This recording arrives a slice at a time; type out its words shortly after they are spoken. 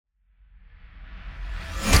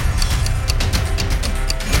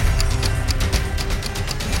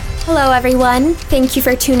Hello, everyone. Thank you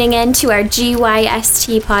for tuning in to our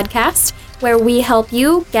GYST podcast, where we help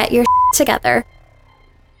you get your together.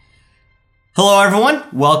 Hello, everyone.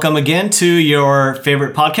 Welcome again to your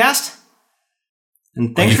favorite podcast.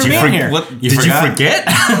 And thanks for being here. Did you forget?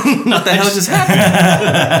 What the hell just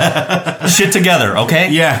happened? Shit together, okay?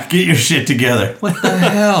 Yeah, get your shit together. What the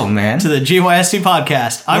hell, man? To the GYST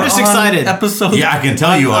podcast. I'm just excited. Episode. Yeah, I can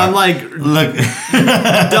tell you are. I'm like, look,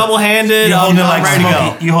 double-handed. you're I'm holding it like ready to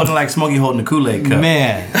Smokey. go. You're holding it like Smokey holding a Kool-Aid cup.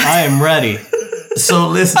 Man, I am ready. So,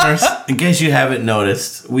 listeners, in case you haven't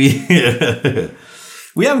noticed,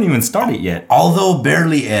 We haven't even started yet. although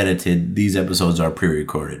barely edited, these episodes are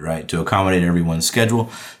pre-recorded, right, to accommodate everyone's schedule.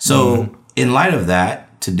 So, in light of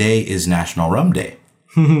that, today is National Rum Day.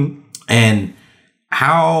 And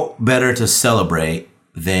how better to celebrate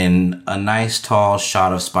than a nice tall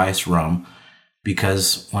shot of spiced rum,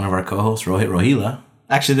 because one of our co-hosts, Rohit Rohila.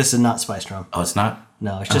 Actually, this is not spiced rum. Oh, it's not?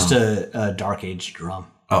 No, it's just a dark-aged rum.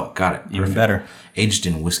 Oh, got it. Even better. Aged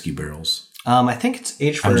in whiskey barrels. I think it's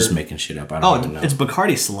aged for... I'm just making shit up. I don't even know. it's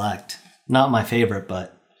Bacardi Select. Not my favorite,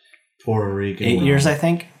 but Puerto Rican. 8 years, I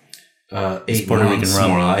think. 8 Puerto Rican months, rum.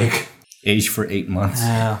 more like. Aged for 8 months.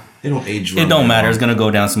 They don't age. It don't matter. It's gonna go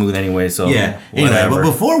down smooth anyway. So Yeah. Anyway, whatever.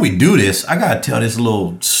 but before we do this, I gotta tell this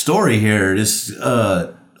little story here. This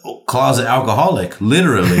closet alcoholic,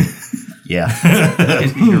 literally. Yeah,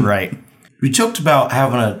 you're right. We joked about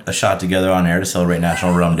having a shot together on air to celebrate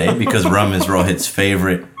National Rum Day because rum is Rohit's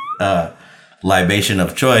favorite libation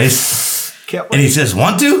of choice. And he says,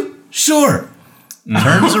 "Want to? Sure."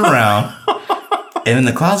 Turns around, and in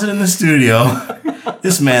the closet in the studio,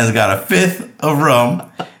 this man's got a fifth of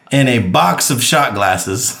rum and a box of shot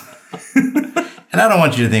glasses. And I don't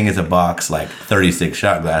want you to think it's a box like 36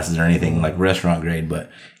 shot glasses or anything like restaurant grade,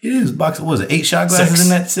 but it is a box. What was it? 8 shot glasses 6. in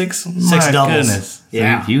that? 6? Six My doubles. goodness.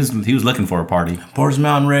 Yeah. He was looking for a party. Porter's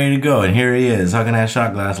Mountain ready to go, and here he is hugging that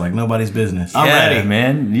shot glass like nobody's business. I'm Yeah, ready.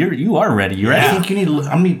 man. You are ready. You I ready? think you need. I'm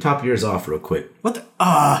gonna need to top yours off real quick. What the...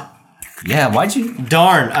 Yeah. Why'd you?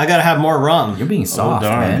 Darn, I gotta have more rum. You're being soft,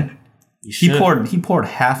 darn. man. You He should. poured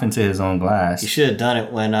half into his own glass. You should have done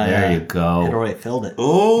it when I There you go. had already filled it.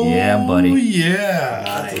 Oh Yeah, buddy. Yeah,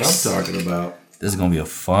 Nice. that's what I'm talking about. This is gonna be a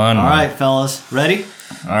fun All one. right, fellas. Ready?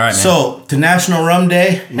 All right, man. So to National Rum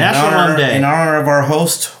Day, National Rum Day. in honor of our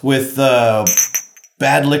host with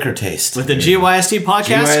bad liquor taste With the GYST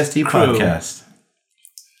podcast GYST crew. podcast.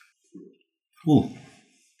 Ooh.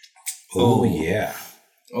 Oh yeah,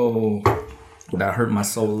 Oh, that hurt my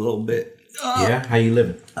soul a little bit. yeah. How you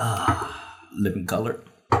living? Living color.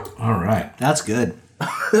 All right. That's good.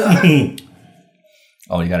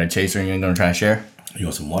 Oh, you got a chaser and you ain't gonna try to share? You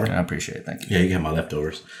want some water? I appreciate it. Thank you. Yeah, you can have my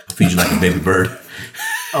leftovers. I'll feed you like a baby bird.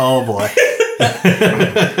 Oh, boy.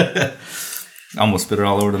 I almost spit it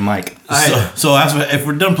all over the mic. So if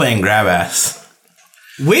we're done playing grab ass,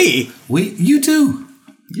 you too.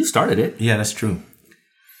 You started it. Yeah, that's true.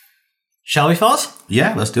 Shall we, fellas?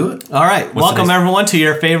 Yeah, let's do it. All right. Welcome, today's- everyone, to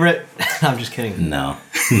your favorite... I'm just kidding. No.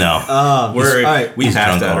 All right. We He's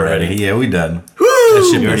passed drunk that already. Yeah, we done. That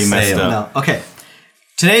shit You already been messed sailed. up. No. Okay.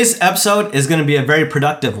 Today's episode is going to be a very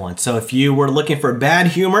productive one. So if you were looking for bad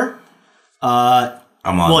humor, I'm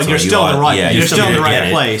on. well, so you're still in the right. Yeah, you're still in the gonna right get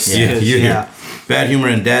it. place. Yeah, because, you're yeah. here. Bad humor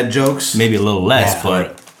and dad jokes. Maybe a little less, Yeah.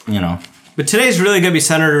 but you know. But today's really going to be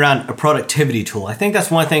centered around a productivity tool. I think that's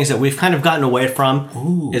one of the things that we've kind of gotten away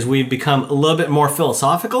from. Is we've become a little bit more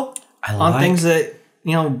philosophical on like- things that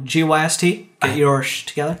GYST get yours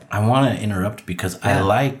together. I want to interrupt because I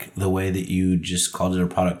like the way that you just called it a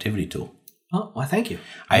productivity tool. Oh, well, thank you.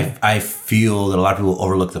 I feel that a lot of people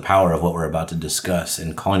overlook the power of what we're about to discuss,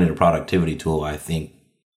 and calling it a productivity tool, I think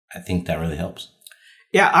that really helps.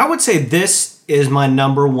 Yeah, I would say this is my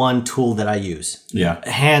number one tool that I use. Yeah.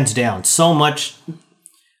 Hands down. So much.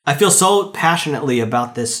 I feel so passionately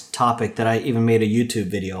about this topic that I even made a YouTube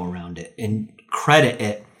video around it and credit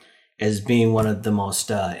it as being one of the most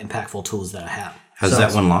impactful tools that I have. Has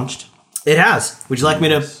that one launched? It has. Would you like me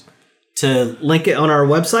to link it on our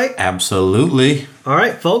website? Absolutely. All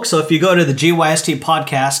right, folks. So if you go to the GYST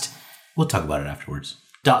podcast.com We'll talk about it afterwards.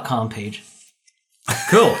 page.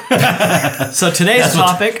 Cool. So today's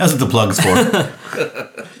topic. That's what the plug's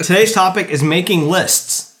for. Today's topic is making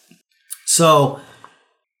lists. So,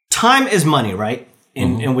 time is money, right?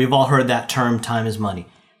 And we've all heard that term, time is money.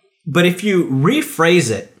 But if you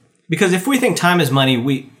rephrase it, because if we think time is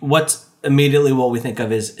money, what's immediately what we think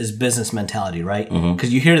of is business mentality, right?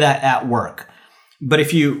 Because you hear that at work. But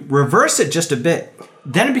if you reverse it just a bit,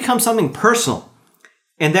 then it becomes something personal.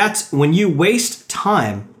 And that's when you waste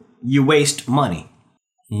time, you waste money.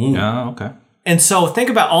 Oh, okay. And so think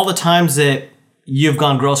about all the times that you've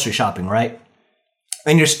gone grocery shopping, right?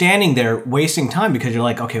 And you're standing there wasting time because you're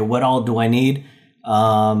like, okay, what all do I need?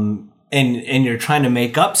 And you're trying to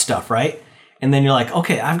make up stuff, right? And then you're like,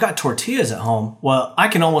 okay, I've got tortillas at home. Well, I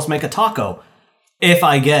can almost make a taco if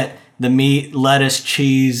I get the meat, lettuce,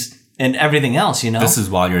 cheese, and everything else, you know? This is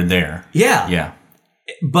while you're there. Yeah. Yeah.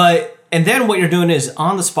 And then what you're doing is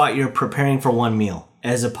on the spot, you're preparing for one meal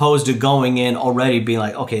as opposed to going in already being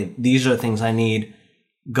like, okay, these are the things I need,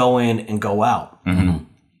 go in and go out. Mm-hmm.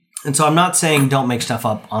 And so I'm not saying don't make stuff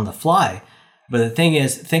up on the fly, but the thing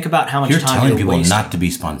is, think about how much You're time telling you're people wasting. not to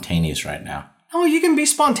be spontaneous right now. Oh, you can be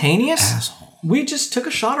spontaneous. Asshole. We just took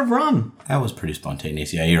a shot of rum. That was pretty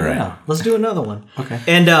spontaneous. Yeah, you're Yeah, right. let's do another one. Okay.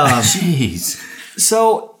 And Jeez.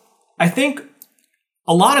 so I think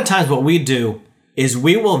a lot of times what we do is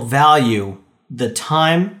we will value the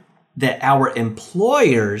time that our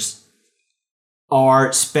employers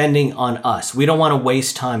are spending on us. We don't want to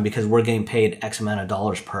waste time because we're getting paid X amount of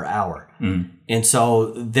dollars per hour. And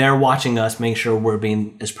so they're watching us, make sure we're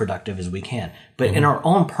being as productive as we can. But in our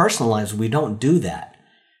own personal lives, we don't do that.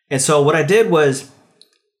 And so what I did was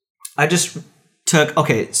I just took,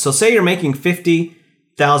 okay, so say you're making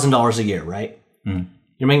 $50,000 a year, right?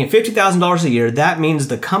 You're making $50,000 a year. That means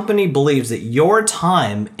the company believes that your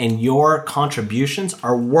time and your contributions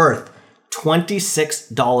are worth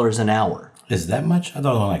 $26 an hour. Is that much? I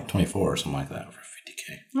thought it was like 24 or something like that for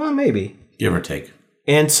 50K. Well, maybe. Give or take.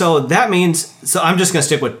 And so that means, so I'm just going to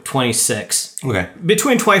stick with 26. Okay.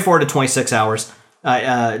 Between 24 to 26 hours,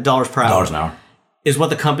 dollars per hour. Dollars an hour. Is what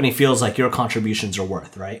the company feels like your contributions are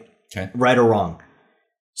worth, right? Okay. Right or wrong.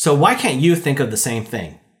 So why can't you think of the same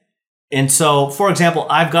thing? And so, for example,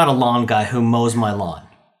 I've got a lawn guy who mows my lawn.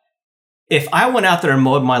 If I went out there and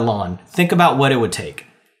mowed my lawn, think about what it would take.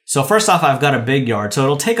 So first off, I've got a big yard, so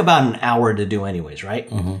it'll take about an hour to do anyways, right?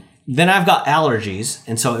 Then I've got allergies,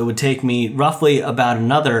 and so it would take me roughly about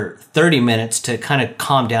another 30 minutes to kind of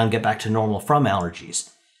calm down, get back to normal from allergies.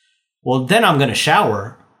 Well, then I'm going to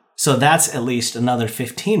shower, so that's at least another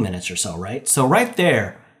 15 minutes or so, right? So right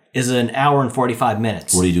there is an hour and 45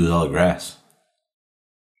 minutes. What do you do with all the grass?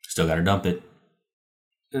 Still got to dump it.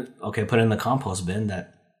 Okay, put it in the compost bin.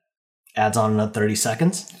 That adds on another 30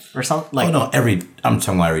 seconds or something. Like, I'm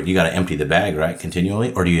talking about you got to empty the bag, right?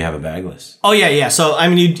 Continually? Or do you have a bagless? Oh, yeah. So, I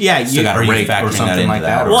mean, you Still got are to you rake factoring or that something into like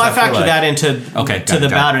that? that. well, I I feel factor like- that into Okay, to got it.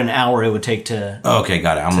 about an hour it would take to. Okay,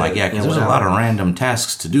 got it. I'm like, yeah, because there's a lot of random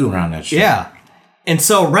tasks to do around that shit. Yeah. And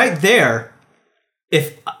so right there,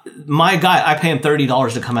 if my guy, I pay him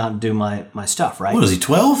 $30 to come out and do my stuff, right? What is he,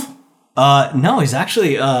 12? No, he's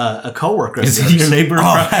actually a coworker. Is of he yours. your neighbor? Oh,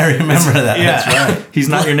 I remember that. Yeah. That's right. He's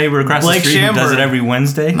not your neighbor across Blake the street who does Schamberg. it every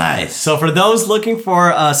Wednesday? Nice. So for those looking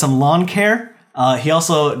for some lawn care, he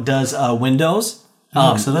also does windows.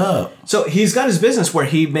 Hooks it up. So he's got his business where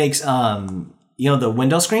he makes, the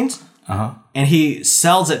window screens, and he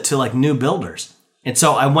sells it to like new builders. And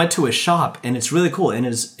so I went to his shop, and it's really cool. In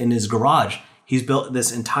his garage, he's built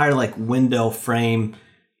this entire like window frame.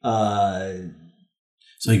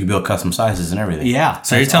 So you can build custom sizes and everything. Yeah.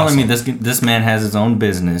 So you're telling me this man has his own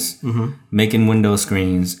business making window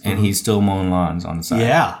screens and he's still mowing lawns on the side?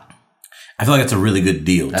 Yeah. I feel like it's a really good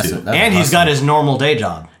deal, too. And he's got his normal day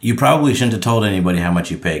job, You probably shouldn't have told anybody how much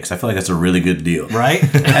you pay, because I feel like that's a really good deal. right?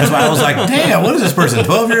 That's why I was like, damn, what is this person,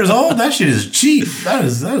 12 years old? That shit is cheap. That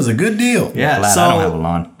is a good deal. Yeah. Glad I don't have a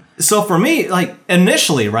lawn. So for me, like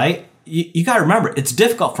initially, right, you got to remember, it's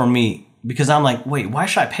difficult for me because I'm like, wait, why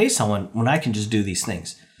should I pay someone when I can just do these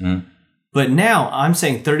things? But now I'm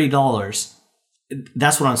saying $30,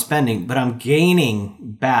 that's what I'm spending, but I'm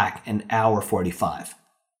gaining back an hour 45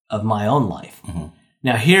 of my own life.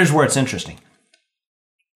 Now, here's where it's interesting.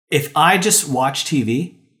 If I just watch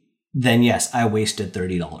TV, then yes, I wasted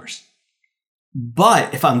 $30.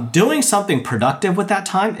 But if I'm doing something productive with that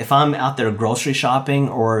time, if I'm out there grocery shopping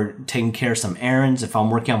or taking care of some errands, if I'm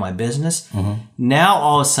working on my business, now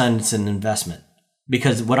all of a sudden it's an investment.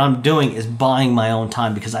 Because what I'm doing is buying my own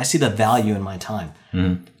time because I see the value in my time.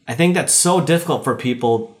 I think that's so difficult for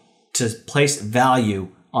people to place value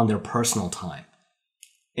on their personal time.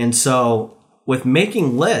 And so with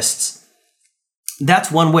making lists, that's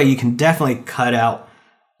one way you can definitely cut out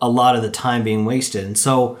a lot of the time being wasted. And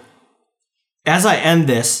so as I end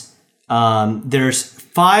this, there's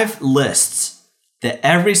 5 lists that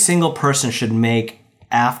every single person should make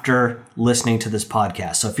after listening to this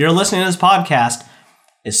podcast. So if you're listening to this podcast,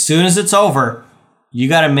 as soon as it's over, you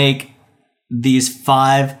got to make these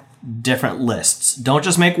 5 different lists. Don't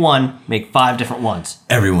just make one, make 5 different ones.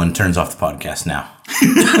 Everyone turns off the podcast now.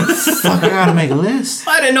 Fuck, I gotta make a list.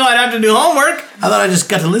 I didn't know I'd have to do homework. I thought I just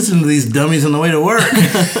got to listen to these dummies on the way to work.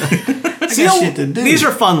 shit to do. These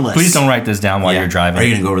are fun lists. Please don't write this down while you're driving. Are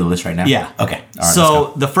you going to go over the list right now? Yeah. Okay. All right,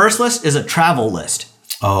 So the first list is a travel list.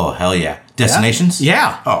 oh, hell yeah. Destinations?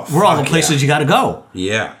 Yeah. Oh, Where all the fuck places you got to go.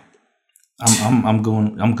 Yeah. I'm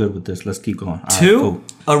good with this. Let's keep going. All right, 2, cool.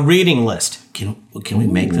 a reading list. Can we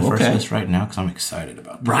make the first okay. list right now? Because I'm excited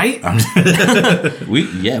about that. Right? We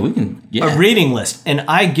can. Yeah. A reading list. And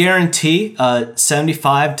I guarantee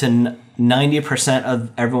 75 to 90%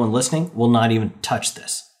 of everyone listening will not even touch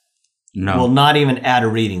this. No. Will not even add a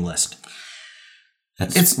reading list.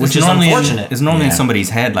 Which is unfortunate. It's normally in somebody's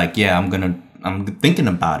head, like, yeah, I'm thinking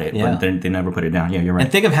about it, Yeah. but they never put it down. Yeah, you're right.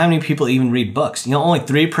 And think of how many people even read books. You know, only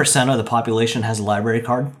 3% of the population has a library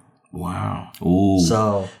card. Wow. Ooh.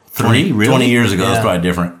 So, 3? Really? 20 years ago, Yeah. it's probably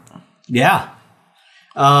different. yeah.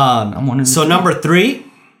 I'm wondering. So number 3,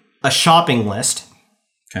 a shopping list.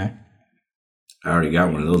 Okay. I already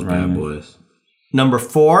got one of those bad boys. Number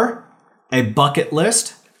 4, a bucket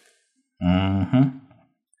list. Mm-hmm.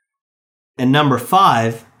 And number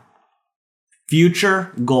 5,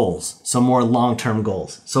 future goals. So more long-term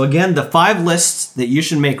goals. So again, the 5 lists that you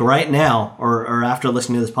should make right now or after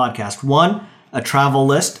listening to this podcast. 1, a travel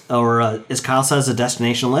list, or as Kyle says, a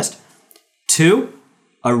destination list. 2,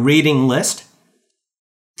 a reading list.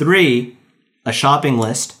 3, a shopping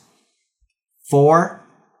list. 4,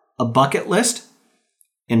 a bucket list.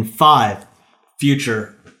 And 5,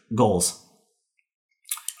 future goals.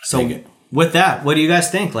 So with that, what do you guys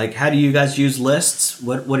think? Like, how do you guys use lists?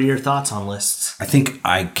 What are your thoughts on lists? I think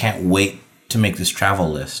I can't wait to make this travel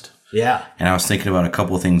list. Yeah. And I was thinking about a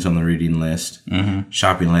couple of things on the reading list. Mm-hmm.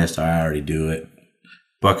 Shopping list, I already do it.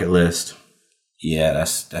 Bucket list, yeah,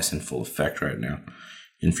 that's in full effect right now.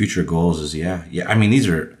 And future goals is yeah. I mean, these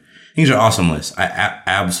are awesome lists. I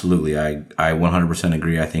 100%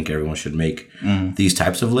 agree. I think everyone should make these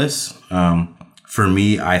types of lists. For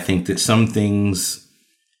me, I think that some things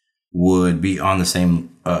would be on the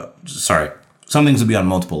same. Some things would be on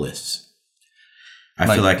multiple lists.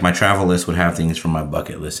 I feel like my travel list would have things from my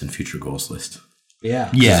bucket list and future goals list. Yeah.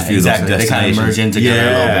 Yeah, exactly. They kind of merge in together a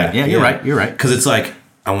little bit. Yeah, you're right. You're right. Because it's like,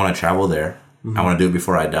 I want to travel there. I want to do it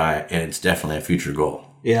before I die. And it's definitely a future goal.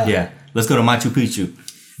 Yeah. Yeah. Let's go to Machu Picchu.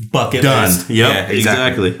 Bucket Done. list. Yep, Yeah,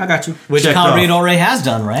 exactly. I got you. Which Checked Kyle off. Reed already has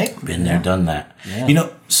done, right? Been there, done that. Yeah. You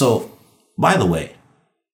know, so, by the way,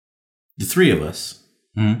 the 3 of us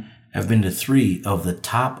have been to 3 of the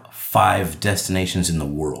top 5 destinations in the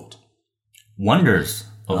world. Wonders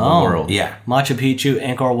of the world. Yeah. Machu Picchu,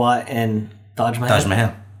 Angkor Wat, and Taj Mahal. Taj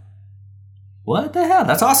Mahal. What the hell?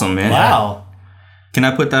 That's awesome, man. Wow. Can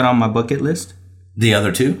I put that on my bucket list? The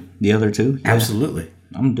other 2? The other 2? Yeah. Absolutely.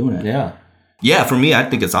 I'm doing it. Yeah. Yeah, for me, I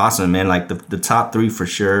think it's awesome, man. Like the top 3 for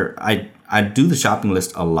sure. I do the shopping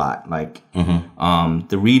list a lot. Like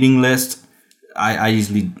the reading list, I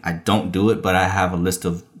usually don't do it, but I have a list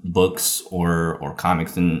of books or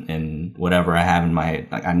comics and whatever I have in my head.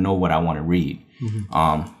 Like I know what I want to read.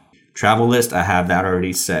 Travel list, I have that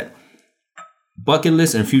already set. Bucket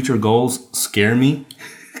list and future goals scare me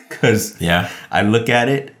because I look at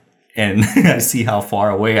it and I see how far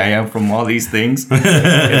away I am from all these things.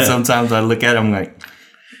 And sometimes I look at it, I'm like,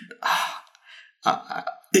 I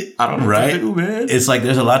don't know what to do, man. It's like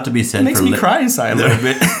there's a lot to be said. It makes me cry inside a little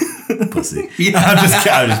bit. Pussy. I'm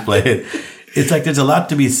just playing. It's like there's a lot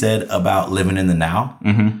to be said about living in the now,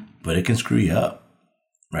 but it can screw you up,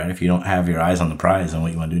 right? If you don't have your eyes on the prize and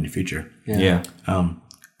what you want to do in the future. Yeah.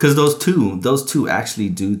 Because those two actually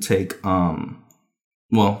do take,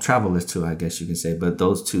 travel list too, I guess you can say, but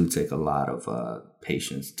those 2 take a lot of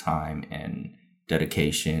patience, time, and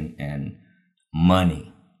dedication, and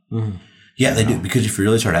money. Yeah, they do. Because if you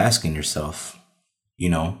really start asking yourself, you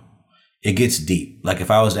know, it gets deep. Like if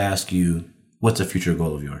I was to ask you, what's a future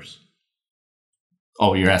goal of yours?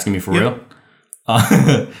 Oh, you're asking me for real?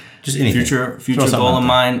 Just anything. Future Throw something goal out of there.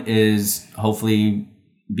 mine is hopefully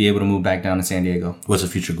be able to move back down to San Diego. What's a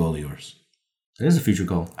future goal of yours? That is a future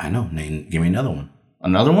goal. I know. Name, give me another one.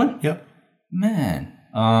 Another one? Yep. Man.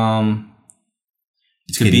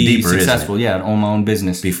 It's To getting be deeper, successful, isn't it? yeah, own my own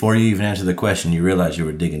business. Before you even answer the question, you realize you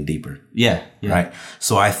were digging deeper. Yeah. Right?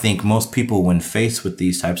 So I think most people, when faced with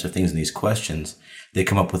these types of things and these questions, they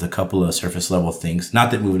come up with a couple of surface level things.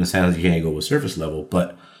 Not that moving to San Diego was surface level,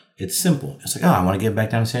 but it's simple. It's like, I want to get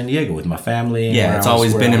back down to San Diego with my family. And Yeah, it's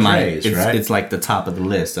always been in my, raised, right? it's like the top of the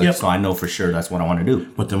list. Yep. So I know for sure that's what I want to do.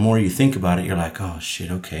 But the more you think about it, you're like, oh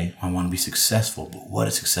shit, okay, I want to be successful, but what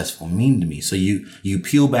does successful mean to me? So you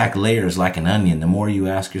peel back layers like an onion. The more you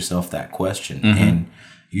ask yourself that question, and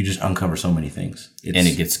you just uncover so many things. And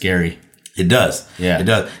it gets scary. It does. Yeah. It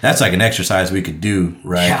does. That's like an exercise we could do,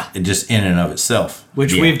 right? Yeah. It just in and of itself.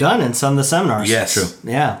 Which we've done in some of the seminars. Yes. True.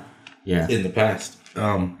 Yeah. Yeah. In the past.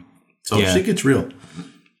 So shit gets real.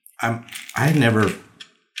 I never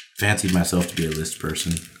fancied myself to be a list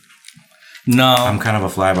person. No. I'm kind of a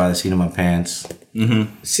fly by the seat of my pants.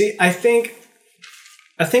 Mm-hmm. See, I think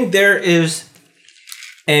there is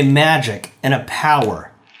a magic and a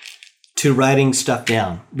power to writing stuff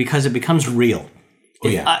down because it becomes real. Oh,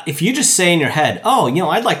 yeah. If you just say in your head, oh,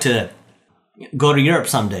 I'd like to go to Europe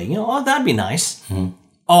someday, oh, that'd be nice. Mm-hmm.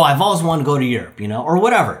 Oh, I've always wanted to go to Europe, or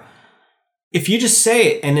whatever. If you just say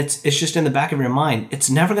it and it's just in the back of your mind, it's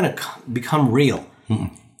never going to become real.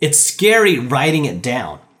 Mm-mm. It's scary writing it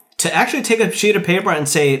down. To actually take a sheet of paper and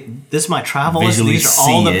say, this is my travel list, these are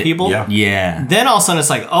all the people. Yeah. Then all of a sudden it's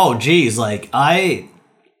like, oh, geez, I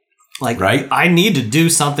need to do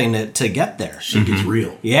something to get there. Shit gets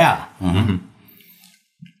real. Yeah. Mm-hmm.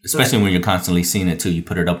 Especially when you're constantly seeing it too. You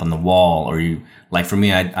put it up on the wall, or you like. For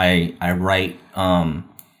me, I write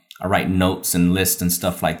notes and lists and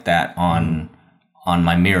stuff like that on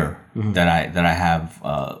my mirror that I have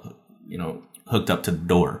hooked up to the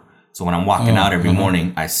door. So when I'm walking out every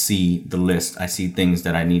morning, I see the list. I see things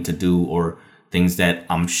that I need to do or things that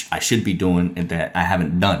I should be doing and that I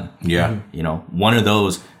haven't done. Yeah. One of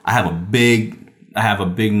those, I have a big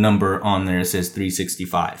number on there that says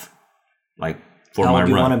 365. Like for how my old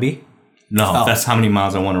do you run. want to be? No, that's how many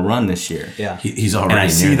miles I want to run this year. Yeah. He's already and I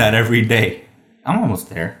see there. that every day. I'm almost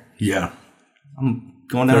there. Yeah. I'm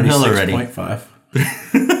going downhill already. 36.5.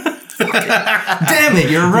 Damn it,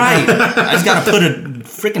 you're right. I just got to put a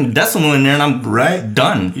freaking decimal in there and I'm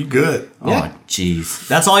done. You good. Oh, jeez.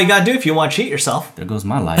 That's all you got to do if you want to cheat yourself. There goes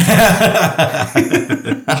my life.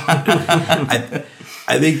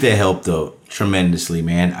 I think they help, though, tremendously,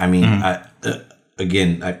 man. I mean,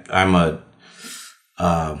 I'm a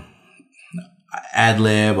ad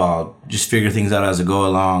lib. I'll just figure things out as I go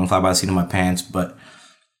along, fly by the seat of my pants. But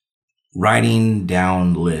writing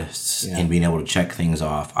down lists and being able to check things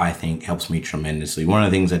off, I think, helps me tremendously. One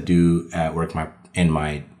of the things I do at work, in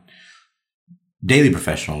my daily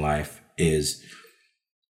professional life, is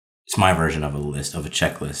it's my version of a list, of a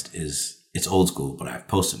checklist. It's old school, but I have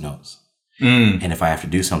Post-it notes. And if I have to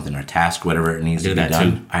do something or task, whatever it needs to be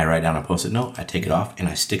done, too. I write down a Post-it note, I take it off, and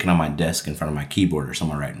I stick it on my desk in front of my keyboard or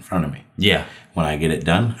somewhere right in front of me. Yeah. When I get it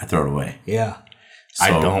done, I throw it away. Yeah. So,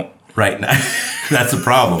 I don't. Right now, that's the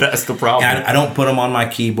problem. That's the problem. And I don't put them on my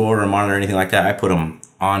keyboard or monitor or anything like that. I put them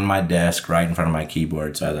on my desk right in front of my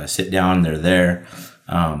keyboard. So as I sit down, they're there.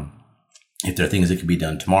 If there are things that could be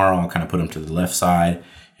done tomorrow, I'll kind of put them to the left side.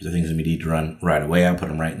 If there are things that we need to run right away, I'll put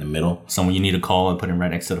them right in the middle. Someone you need to call and put them right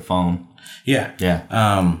next to the phone. Yeah. Yeah.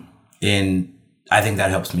 And I think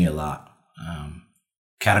that helps me a lot.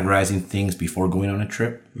 Categorizing things before going on a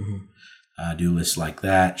trip. Mm-hmm. Do lists like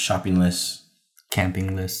that. Shopping lists.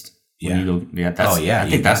 Camping list. Yeah. I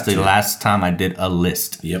think that's the last time I did a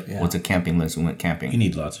list. Yep. Yeah. What's a camping list? We went camping. You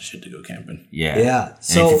need lots of shit to go camping. Yeah. Yeah. And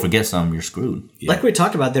So if you forget some, you're screwed. like we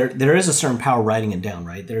talked about, there is a certain power writing it down,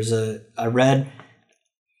 right? There's I read,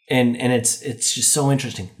 and it's just so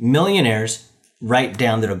interesting. Millionaires write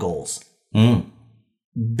down their goals.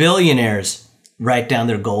 Billionaires write down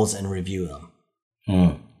their goals and review them.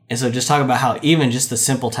 And so just talk about how even just the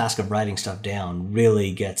simple task of writing stuff down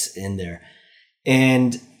really gets in there.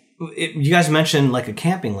 And you guys mentioned like a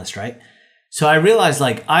camping list, right? So I realized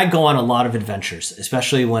like I go on a lot of adventures,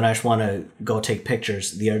 especially when I just want to go take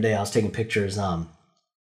pictures. The other day I was taking pictures up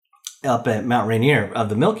at Mount Rainier of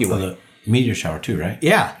the Milky Way. The meteor shower too, right?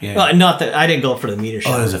 Yeah. Yeah. Well, not that I didn't go for the meteor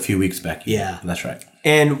shower. Oh, it was a few weeks back. Yeah. That's right.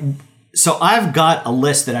 And so I've got a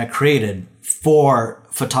list that I created for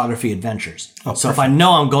photography adventures. Oh, so if I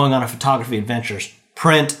know I'm going on a photography adventures,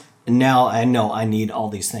 print, and now I know I need all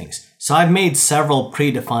these things. So I've made several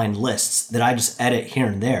predefined lists that I just edit here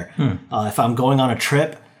and there. If I'm going on a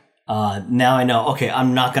trip, now I know, okay,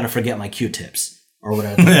 I'm not going to forget my Q-tips or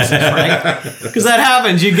whatever, right? Because that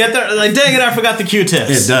happens. You get there, like, dang it, I forgot the Q-tips.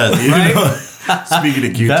 It does. Right? Speaking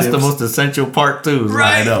of Q-tips. That's the most essential part too.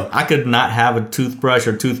 Right. I know. I could not have a toothbrush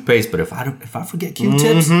or toothpaste, but if I forget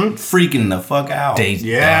Q-tips, freaking the fuck out. days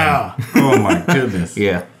Yeah. Oh my goodness.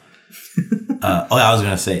 Yeah. I was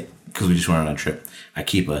going to say, because we just went on a trip, I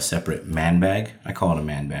keep a separate man bag. I call it a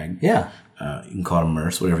man bag. Yeah. You can call it a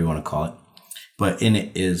MERS, whatever you want to call it. But in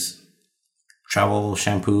it is travel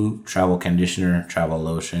shampoo, travel conditioner, travel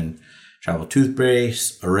lotion, travel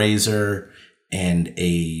toothpaste, a razor, and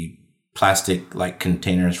a plastic like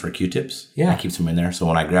containers for Q-tips. Yeah. I keep them in there. So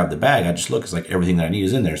when I grab the bag, I just look. It's like everything that I need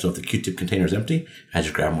is in there. So if the Q-tip container is empty, I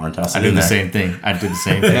just grab more and toss it in there. I do the same thing. I do the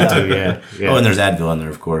same thing too. Yeah. Oh, and there's Advil in there,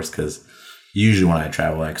 of course, because usually when I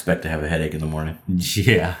travel, I expect to have a headache in the morning.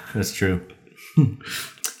 Yeah, that's true.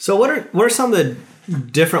 So what are some of the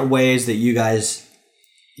different ways that you guys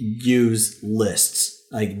use lists?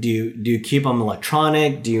 Like, do you keep them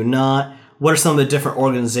electronic? Do you not? What are some of the different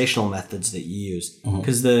organizational methods that you use?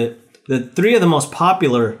 Because the three of the most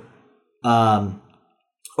popular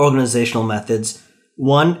organizational methods,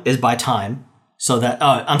 one is by time. So that,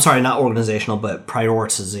 I'm sorry, not organizational, but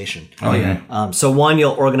prioritization. Oh, yeah. So one,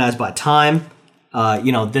 you'll organize by time.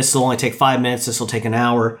 This will only take 5 minutes. This will take an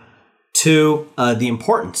hour. Two, the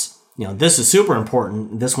importance. This is super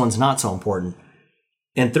important. This one's not so important.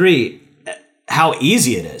 And three, how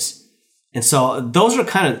easy it is. And so those are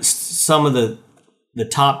kind of some of the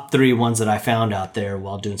top three ones that I found out there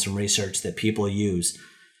while doing some research that people use.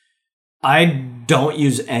 I don't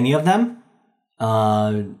use any of them.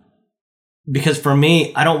 Because for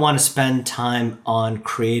me, I don't want to spend time on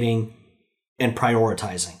creating and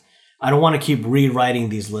prioritizing. I don't want to keep rewriting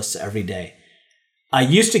these lists every day. I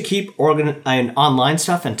used to keep online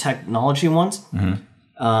stuff and technology ones.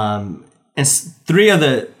 And three of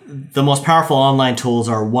the most powerful online tools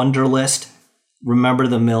are Wunderlist, Remember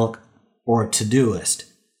the Milk, or Todoist.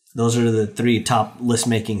 Those are the three top list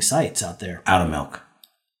making sites out there. Out of Milk.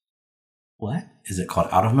 What? Is it called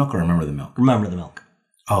Out of Milk or Remember the Milk? Remember the Milk.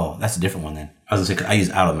 Oh, that's a different one then. I was going to say, I use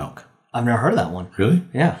Out of Milk. I've never heard of that one. Really?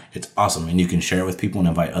 Yeah. It's awesome. And you can share it with people and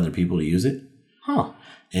invite other people to use it. Huh.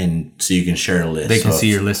 And so you can share a list. They can see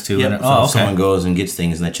your list too. Yeah. Okay. If someone goes and gets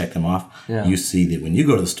things and they check them off, you see that when you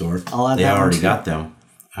go to the store, they already got them.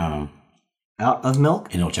 Out of Milk?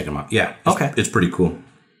 And it'll check them out. Yeah. Okay. It's pretty cool.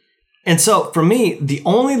 And so for me, the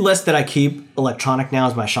only list that I keep electronic now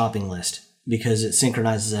is my shopping list because it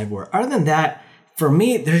synchronizes everywhere. Other than that, for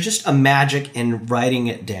me, there's just a magic in writing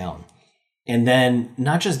it down. And then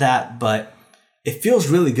not just that, but it feels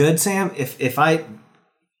really good, Sam, if I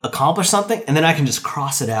accomplish something and then I can just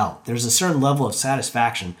cross it out. There's a certain level of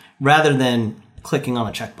satisfaction rather than clicking on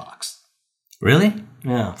a checkbox. Really?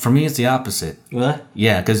 Yeah. For me, it's the opposite. Really?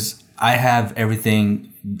 Yeah, because I have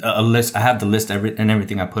everything, a list. I have the list and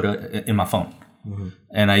everything I put in my phone,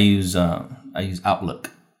 and I use Outlook.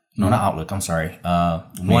 No, not Outlook. I'm sorry.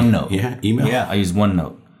 OneNote. Yeah, email. Yeah. I use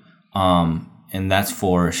OneNote, and that's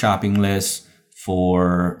for shopping lists,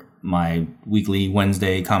 for my weekly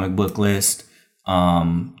Wednesday comic book list,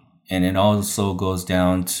 and it also goes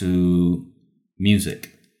down to music.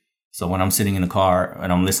 So when I'm sitting in the car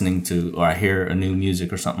and I'm listening to, or I hear a new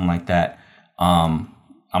music or something like that, I'm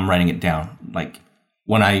writing it down. Like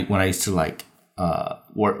when I used to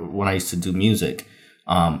when I used to do music,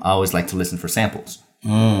 I always like to listen for samples.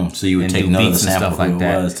 So you would take note of the sample stuff like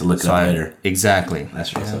that. was to look it up later. Exactly.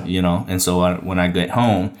 That's what's up. And so when I get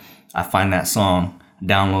home, I find that song,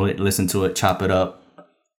 download it, listen to it, chop it up.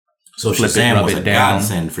 So flip Shazam it, rub was it a down.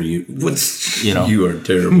 godsend for you. You are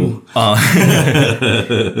terrible.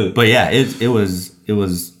 But yeah, it was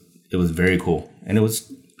very cool, and it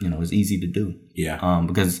was it was easy to do. Yeah.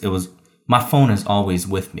 Because my phone is always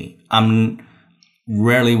with me.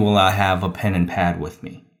 Rarely will I have a pen and pad with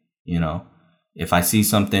me. If I see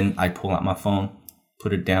something, I pull out my phone,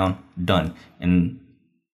 put it down, done, and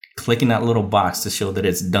clicking that little box to show that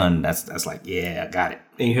it's done. That's like, yeah, I got it.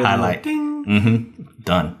 And you hear highlight. Ding.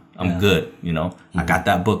 Done. I'm good. I got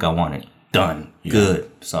that book I wanted. Done. Good.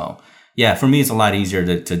 So yeah, for me, it's a lot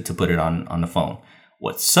easier to put it on the phone.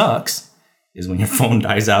 What sucks is when your phone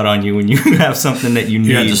dies out on you when you have something that you need.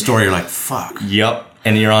 You're at the store, you're like, fuck. Yep.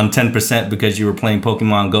 And you're on 10% because you were playing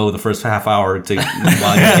Pokemon Go the first half hour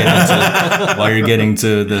while you're getting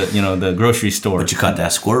to the grocery store. But you caught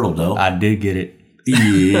that Squirtle though. I did get it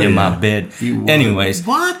in my bed. Anyways.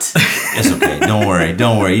 What? It's okay. Don't worry.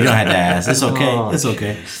 You don't have to ask. It's okay. It's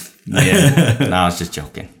okay. Yeah. No, I was just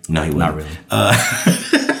joking. No, he wasn't. Not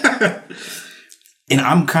really. And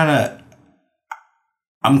I'm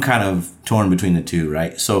kind of torn between the two,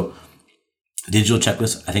 right? So digital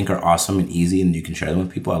checklists, I think, are awesome and easy, and you can share them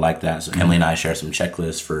with people. I like that. So Emily and I share some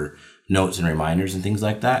checklists for notes and reminders and things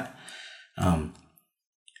like that. But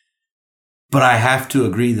I have to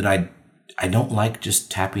agree that I don't like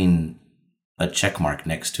just tapping a check mark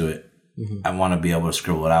next to it. Mm-hmm. I want to be able to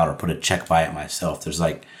scribble it out or put a check by it myself. There's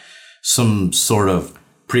like some sort of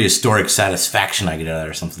prehistoric satisfaction I get out of it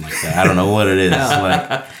or something like that. I don't know what it is.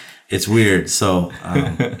 Like, it's weird. So,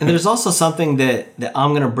 and there's also something that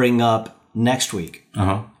I'm going to bring up next week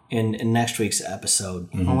in next week's episode.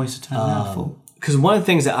 Mm-hmm. Waste of time now, fool. Because one of the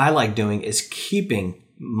things that I like doing is keeping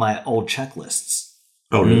my old checklists.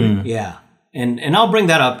 Oh, really? Yeah. And I'll bring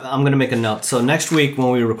that up. I'm going to make a note. So next week when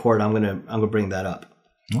we record, I'm going to bring that up.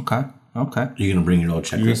 Okay. You're going to bring your old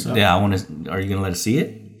checklist up? Yeah, I want to. Are you going to let us see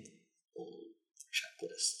it?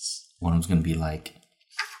 Checklists. One of them's going to be like,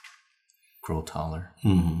 grow taller.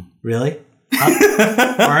 Mm-hmm. Really?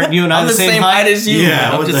 Aren't you and I I'm the same height as you.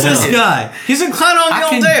 Yeah, I'm what just the hell? This saying. guy, he's been clowning on me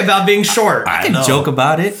all day about being short. I can know. joke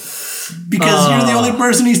about it. Because you're the only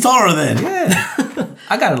person he's taller than. Yeah.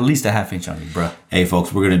 I got at least a half inch on you, bro. Hey,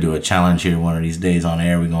 folks, we're gonna do a challenge here one of these days on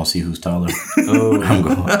air. We're gonna see who's taller. I'm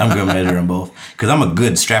gonna measure them both because I'm a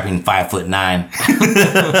good strapping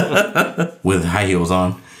 5'9" with high heels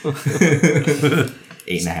on.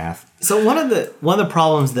 8.5. So one of the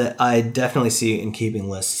problems that I definitely see in keeping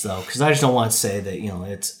lists, though, because I just don't want to say that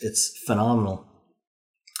it's phenomenal.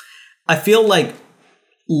 I feel like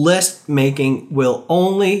list making will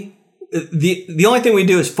only the only thing we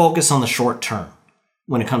do is focus on the short term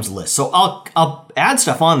when it comes to lists. So I'll add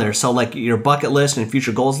stuff on there. So like your bucket list and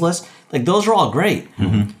future goals list, like those are all great.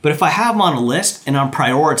 Mm-hmm. But if I have them on a list and I'm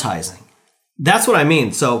prioritizing, that's what I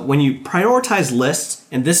mean. So when you prioritize lists,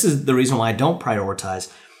 and this is the reason why I don't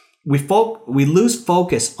prioritize, we lose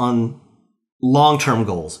focus on long-term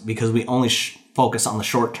goals because we only focus on the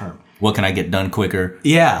short term. What can I get done quicker?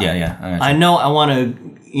 Yeah. Yeah. I know I want to,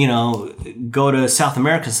 go to South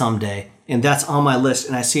America someday, and that's on my list,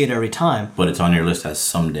 and I see it every time. But it's on your list as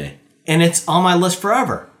someday. And it's on my list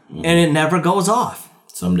forever, and it never goes off.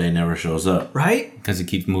 Someday never shows up. Right? Because it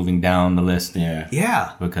keeps moving down the list. Yeah.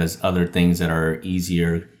 Yeah. Because other things that are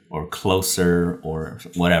easier or closer or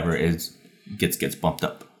whatever gets bumped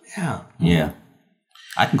up. Yeah. Yeah.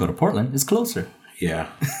 I can go to Portland. It's closer. Yeah.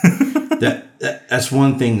 That's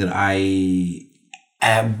one thing that I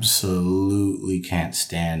absolutely can't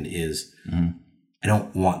stand is I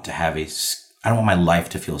don't want my life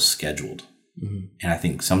to feel scheduled. Mm-hmm. And I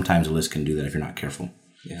think sometimes a list can do that if you're not careful.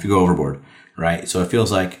 Yeah. If you go overboard, right? So it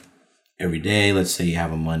feels like every day, let's say you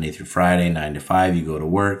have a Monday through Friday, 9 to 5, you go to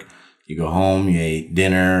work, you go home, you ate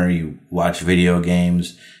dinner, you watch video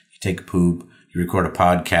games, you take a poop, you record a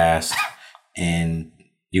podcast, and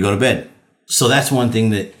you go to bed. So that's one thing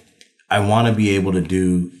that I want to be able to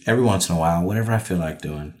do every once in a while, whatever I feel like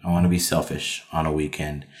doing. I want to be selfish on a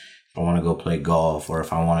weekend. If I want to go play golf, or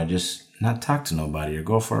if I want to just not talk to nobody, or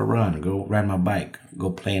go for a run, or go ride my bike, or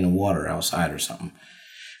go play in the water outside or something.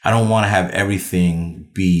 I don't want to have everything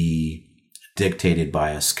be dictated by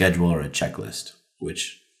a schedule or a checklist,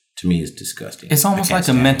 which to me is disgusting. It's almost like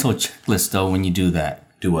a mental checklist, though, when you do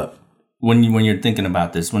that. Do what? When you're thinking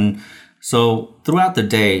about this. So throughout the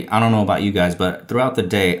day, I don't know about you guys, but throughout the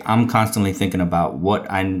day, I'm constantly thinking about what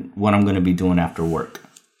I'm going to be doing after work.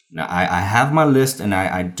 Now, I have my list, and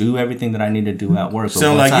I do everything that I need to do at work.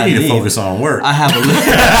 Sound like you need to focus on work. I have a list.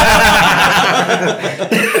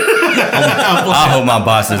 I hope my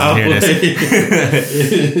boss doesn't hear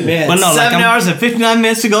this. Man, but no, 7 hours and 59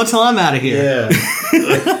 minutes to go till I'm out of here. Yeah.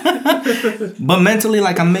 But mentally,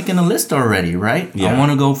 I'm making a list already, right? Yeah. I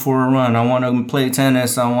want to go for a run. I want to play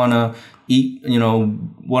tennis. I want to eat,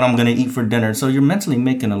 what I'm going to eat for dinner. So you're mentally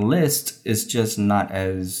making a list. It's just not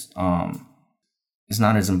as, it's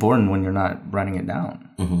not as important when you're not writing it down.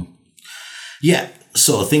 Mm-hmm. Yeah.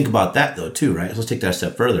 So think about that though, too, right? Let's take that a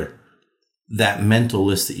step further. That mental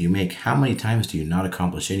list that you make, how many times do you not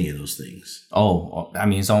accomplish any of those things? Oh, I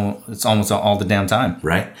mean, it's almost all the damn time.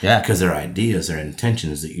 Right? Yeah. Because they're ideas, they're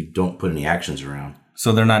intentions that you don't put any actions around.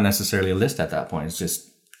 So they're not necessarily a list at that point. It's just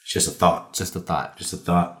a thought. Just a thought. Just a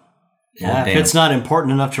thought. Yeah. If it's not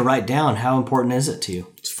important enough to write down, how important is it to you?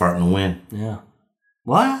 It's farting the wind. Yeah.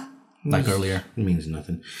 What? Earlier. It means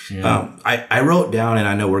nothing. Yeah. I wrote down, and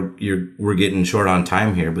I know we're getting short on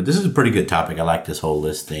time here, but this is a pretty good topic. I like this whole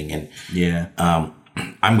list thing, and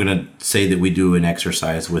I'm gonna say that we do an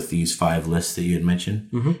exercise with these 5 lists that you had mentioned.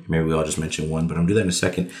 Mm-hmm. Maybe we all just mention one, but I'm gonna do that in a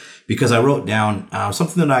second because I wrote down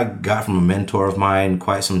something that I got from a mentor of mine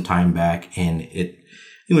quite some time back, and I think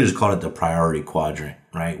we just called it the priority quadrant.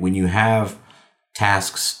 Right, when you have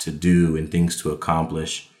tasks to do and things to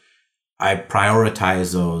accomplish, I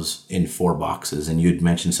prioritize those in 4 boxes, and you'd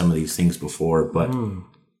mentioned some of these things before, but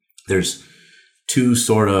there's 2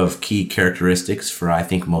 sort of key characteristics for, I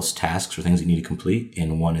think, most tasks or things that you need to complete,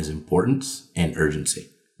 and one is importance and urgency.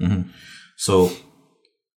 Mm-hmm. So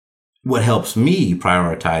what helps me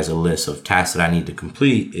prioritize a list of tasks that I need to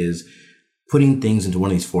complete is putting things into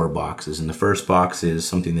one of these 4 boxes, and the first box is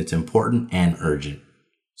something that's important and urgent.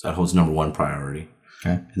 So that holds number 1 priority.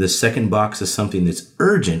 Okay. The second box is something that's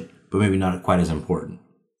urgent, but maybe not quite as important.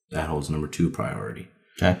 That holds number 2 priority.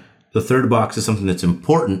 Okay. The third box is something that's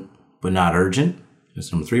important, but not urgent.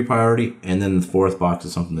 That's number 3 priority. And then the 4th box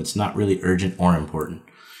is something that's not really urgent or important.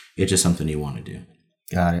 It's just something you want to do.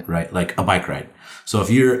 Got it. Right? Like a bike ride. So if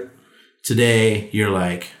you're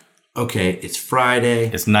like, okay, it's Friday.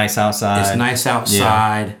 It's nice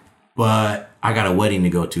outside. But I got a wedding to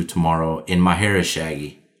go to tomorrow and my hair is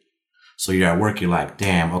shaggy. So you're at work, you're like,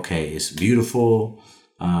 damn, okay, it's beautiful.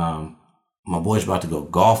 my boy's about to go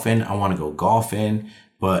golfing. I want to go golfing,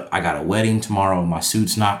 but I got a wedding tomorrow. My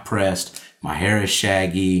suit's not pressed. My hair is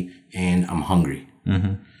shaggy and I'm hungry.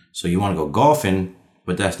 Mm-hmm. So you want to go golfing,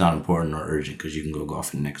 but that's not important or urgent because you can go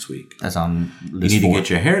golfing next week. That's on list You need 4. to get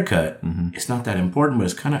your hair cut. Mm-hmm. It's not that important, but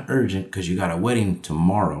it's kind of urgent because you got a wedding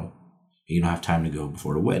tomorrow. You don't have time to go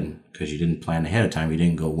before the wedding because you didn't plan ahead of time. You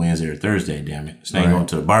didn't go Wednesday or Thursday, damn it. So now you're going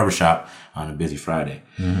to the barbershop on a busy Friday.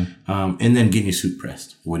 Mm-hmm. And then getting your suit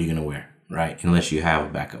pressed. What are you going to wear, right? Unless you have a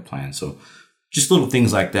backup plan. So just little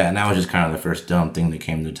things like that. And that was just kind of the first dumb thing that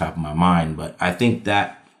came to the top of my mind. But I think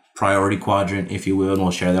that priority quadrant, if you will, and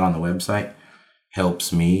we'll share that on the website,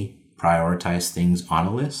 helps me prioritize things on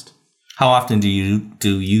a list. How often do you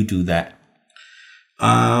do that?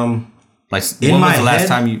 Like, in when my was the last head,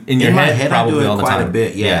 time you in your my head? Probably I do it all the quite time. a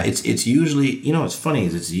bit. Yeah, it's usually, you know, what's funny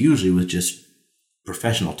is it's usually with just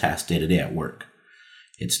professional tasks day to day at work.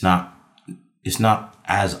 It's not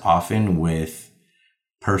as often with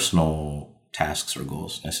personal tasks or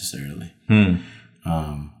goals necessarily.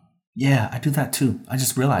 Yeah, I do that too. I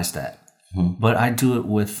just realized that. But I do it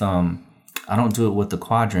with I don't do it with the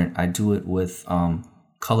quadrant. I do it with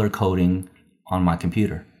color coding on my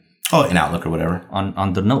computer. Oh, in Outlook or whatever.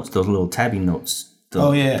 On the notes, those little tabby notes. You're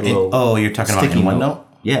talking about in OneNote?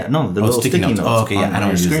 Yeah, no, the little sticky notes. Oh, okay, yeah, I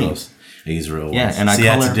don't use screen. those. I use real ones. Yeah, and I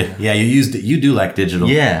color. You do like digital.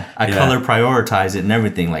 Yeah, I color prioritize it and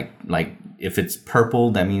everything. Like if it's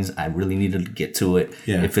purple, that means I really need to get to it.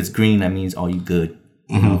 Yeah. If it's green, that means you good.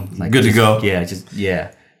 You know, like Good to go.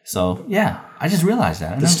 Yeah. So yeah, I just realized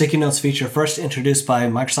that. The sticky notes feature first introduced by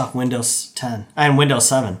Microsoft Windows 10 and Windows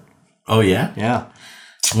 7. Oh yeah? Yeah.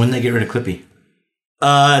 When did they get rid of Clippy?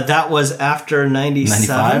 That was after 97.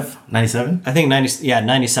 95? 97? I think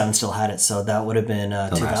 97 still had it, so that would have been The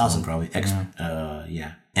 2000. last one probably.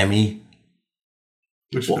 ME.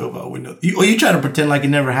 What you know about Windows? You try to pretend like it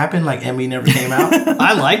never happened, like ME never came out?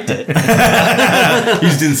 I liked it. You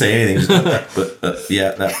just didn't say anything. But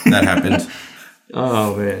that happened.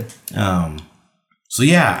 Oh man. So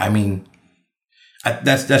yeah, I mean,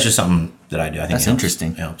 that's just something that I do. I think That's it helps.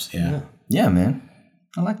 interesting. It helps. Yeah. Yeah, man,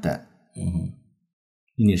 I like that. You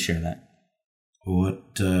need to share that. What?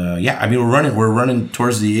 I mean, we're running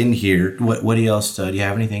towards the end here. What else? Do you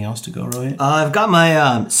have anything else to go, Rohit? I've got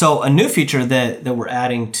my so a new feature that we're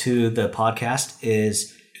adding to the podcast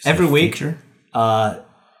is every week. Feature?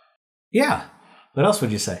 Yeah. What else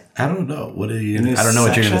would you say? I don't know. What are you? I don't know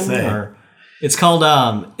what you're gonna say. It's called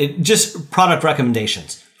just product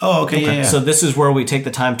recommendations. Oh, okay. Yeah. So this is where we take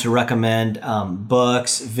the time to recommend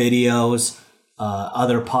books, videos,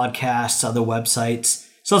 other podcasts, other websites.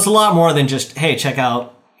 So it's a lot more than just, hey, check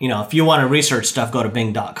out, if you want to research stuff, go to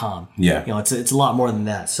bing.com. Yeah. It's a lot more than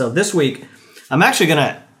that. So this week, I'm actually going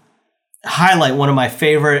to highlight one of my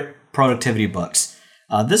favorite productivity books.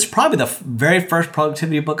 This is probably the very first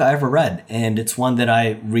productivity book I ever read, and it's one that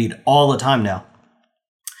I read all the time now.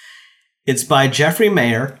 It's by Jeffrey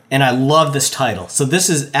Mayer, and I love this title. So this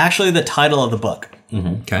is actually the title of the book.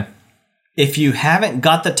 Okay. If you haven't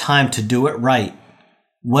got the time to do it right,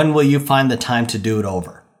 when will you find the time to do it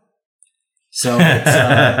over? So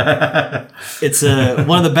it's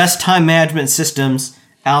one of the best time management systems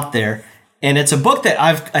out there. And it's a book that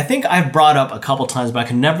I think I've brought up a couple times, but I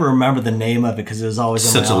can never remember the name of it because it was always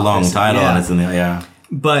in my Such a long office. title, Yeah. honestly. Yeah.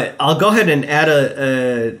 But I'll go ahead and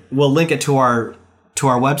add we'll link it to our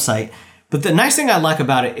website. But the nice thing I like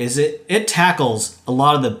about it is it tackles a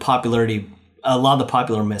lot of the popular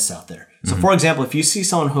myths out there. So for example, if you see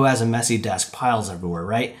someone who has a messy desk, piles everywhere,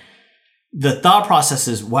 right? The thought process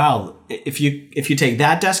is, wow, if you take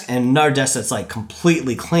that desk and another desk that's like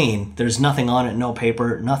completely clean, there's nothing on it, no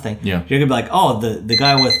paper, nothing. Yeah. You're gonna be like, oh, the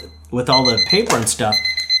guy with all the paper and stuff,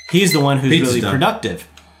 he's the one who's Pizza's really done. productive,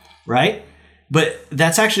 right? But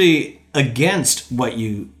that's actually against what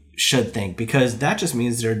you should think, because that just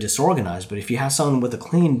means they're disorganized. But if you have someone with a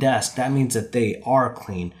clean desk, that means that they are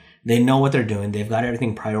clean. They know what they're doing. They've got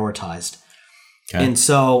everything prioritized. Okay. And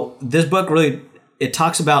so this book really, it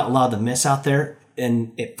talks about a lot of the myths out there,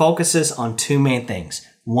 and it focuses on two main things.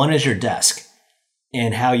 One is your desk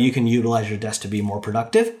and how you can utilize your desk to be more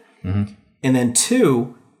productive. And then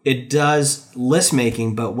two, it does list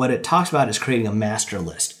making, but what it talks about is creating a master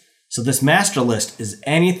list. So this master list is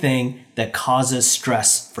anything that causes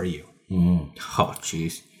stress for you. Oh,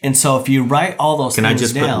 jeez. And so if you write all those Can things I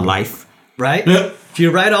just down, put life? right? If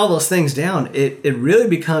you write all those things down, it really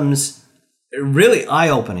becomes really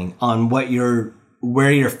eye-opening on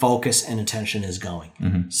where your focus and attention is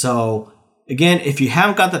going. So again, if you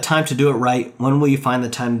haven't got the time to do it right, when will you find the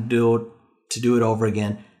time to do it over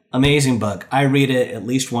again? Amazing book. I read it at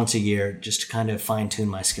least once a year just to kind of fine tune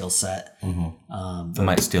my skill set. I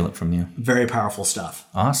might steal it from you. Very powerful stuff.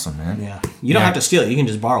 Awesome, man. Yeah. You don't have to steal it. You can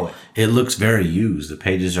just borrow it. It looks very used. The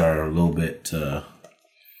pages are a little bit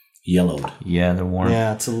yellowed. Yeah, they're worn.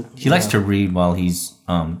 Yeah. He likes to read while he's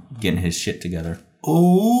getting his shit together.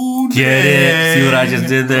 Oh, get it? See what I just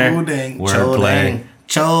did there? Oh, dang. Wordplay.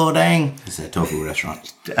 Chodang. It's a tofu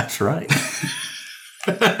restaurant. That's right.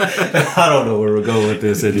 I don't know where we're going with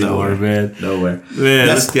this anymore, man. Nowhere. Man,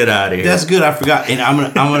 let's get out of here. That's good. I forgot. And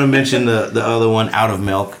I'm gonna mention the other one, Out of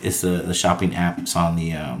Milk. It's the shopping app. It's on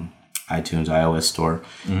the iTunes iOS store.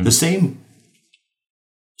 Mm-hmm. The same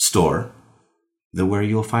store where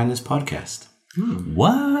you'll find this podcast.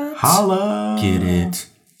 What? Holla. Get it.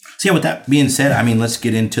 So yeah, with that being said, I mean, let's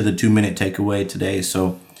get into the 2-minute takeaway today.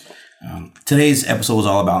 So today's episode was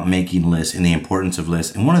all about making lists and the importance of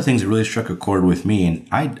lists. And one of the things that really struck a chord with me, and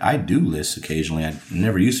I do lists occasionally. I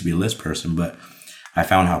never used to be a list person, but I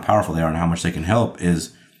found how powerful they are and how much they can help,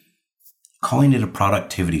 is calling it a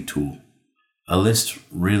productivity tool. A list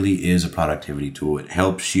really is a productivity tool. It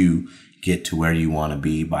helps you get to where you want to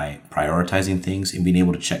be by prioritizing things and being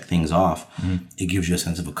able to check things off. Mm-hmm. It gives you a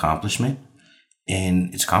sense of accomplishment,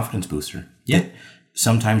 and it's a confidence booster. Yeah.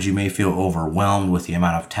 Sometimes you may feel overwhelmed with the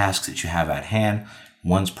amount of tasks that you have at hand.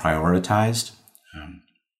 Once prioritized, and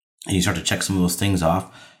you start to check some of those things off,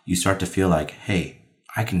 you start to feel like, hey,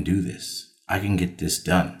 I can do this. I can get this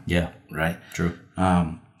done. Yeah. Right? True.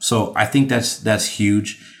 So I think that's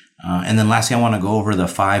huge. And then lastly, I want to go over the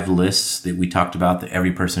 5 lists that we talked about that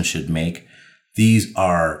every person should make. These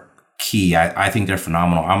are key. I think they're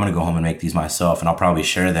phenomenal. I'm going to go home and make these myself, and I'll probably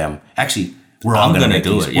share them. Actually, we're all going to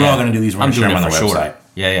do these. We're all going to do these. We're going to share them on the website.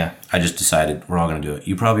 Yeah. I just decided we're all going to do it.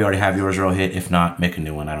 You probably already have yours, Rohit. If not, make a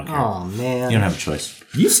new one. I don't care. Oh, man. You don't have a choice.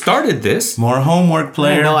 You started this. More homework,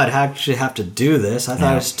 player. I didn't know I'd actually have to do this. I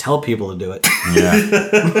thought I'd just tell people to do it. Yeah.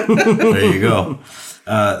 There you go.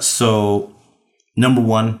 So, number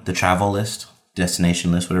 1, the travel list,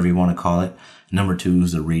 destination list, whatever you want to call it. Number 2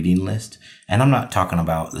 is the reading list. And I'm not talking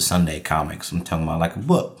about the Sunday comics. I'm talking about like a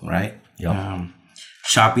book, right? Yep.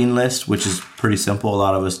 Shopping list, which is pretty simple. A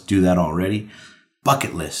lot of us do that already.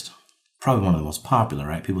 Bucket list, probably one of the most popular,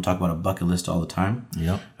 right? People talk about a bucket list all the time.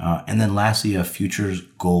 Yep. And then lastly, a future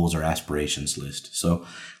goals or aspirations list. So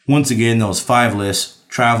once again, those 5 lists: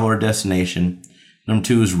 travel or destination. Number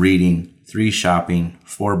 2 is reading. 3, shopping.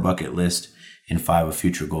 4, bucket list. And 5, a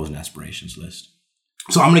future goals and aspirations list.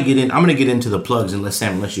 So I'm gonna get into the plugs, unless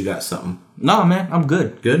you got something. No, man, I'm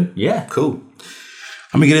good. Good? Yeah. Cool.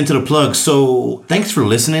 I'm going to get into the plugs. So thanks for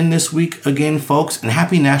listening this week again, folks. And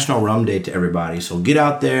happy National Rum Day to everybody. So get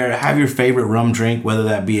out there, have your favorite rum drink, whether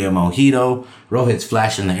that be a mojito. Rohit's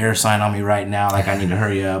flashing the air sign on me right now like I need to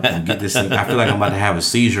hurry up and get this thing. I feel like I'm about to have a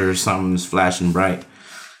seizure or something that's flashing bright.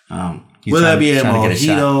 Whether that be a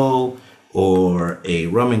mojito or a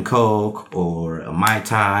rum and coke or a Mai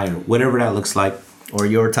Tai or whatever that looks like. Or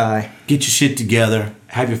your tie. Get your shit together.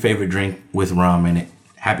 Have your favorite drink with rum in it.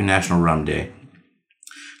 Happy National Rum Day.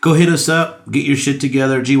 Go hit us up. Get your shit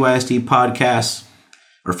together. GYST Podcast.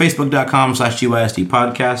 Or Facebook.com/GYST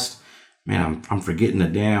Podcast. Man, I'm forgetting the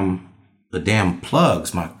damn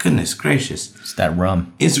plugs. My goodness gracious. It's that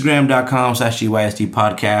rum. Instagram.com/GYST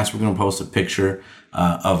Podcast. We're going to post a picture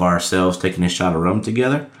of ourselves taking a shot of rum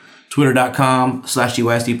together.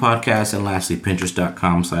 Twitter.com/GYST Podcast. And lastly,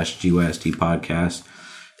 Pinterest.com/GYST Podcast.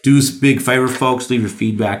 Do us a big favor, folks. Leave your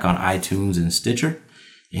feedback on iTunes and Stitcher.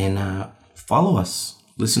 And follow us.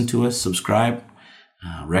 Listen to us. Subscribe.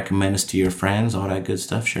 Recommend us to your friends. All that good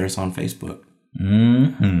stuff. Share us on Facebook.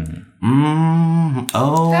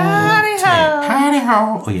 Oh,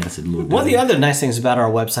 howdy-ho. Oh, yeah, that's a little bit. One of the other nice things about our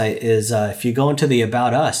website is if you go into the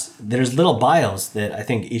About Us, there's little bios that I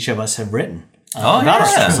think each of us have written about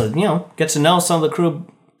ourselves. So, get to know some of the crew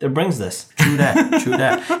that brings this. True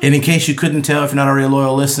that. And in case you couldn't tell, if you're not already a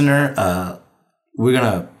loyal listener, we're going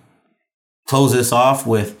to close this off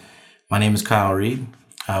with, my name is Kyle Reed,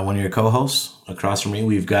 one of your co-hosts. Across from me,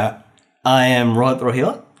 we've got... I am Rohit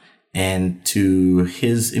Rohila. And to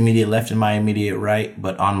his immediate left and my immediate right,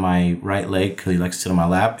 but on my right leg, because he likes to sit on my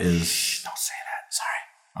lap, is... Shh, don't say that. Sorry.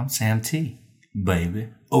 I'm Sam T, baby.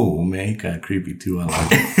 Oh, man, he kind of creepy, too. I like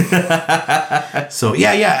it. So,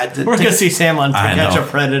 yeah. We're going to see Sam on To Catch a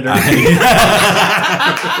Predator.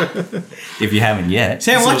 If you haven't yet.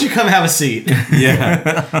 Sam, why don't you come have a seat?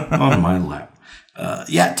 Yeah, on my lap.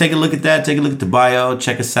 Take a look at that. Take a look at the bio.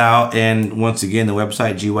 Check us out. And once again, the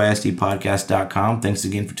website, gystpodcast.com. Thanks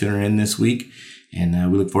again for tuning in this week.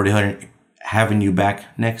 And we look forward to having you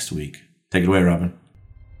back next week. Take it away, Robin.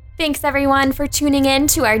 Thanks, everyone, for tuning in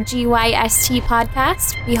to our GYST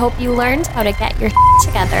podcast. We hope you learned how to get your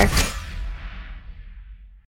together.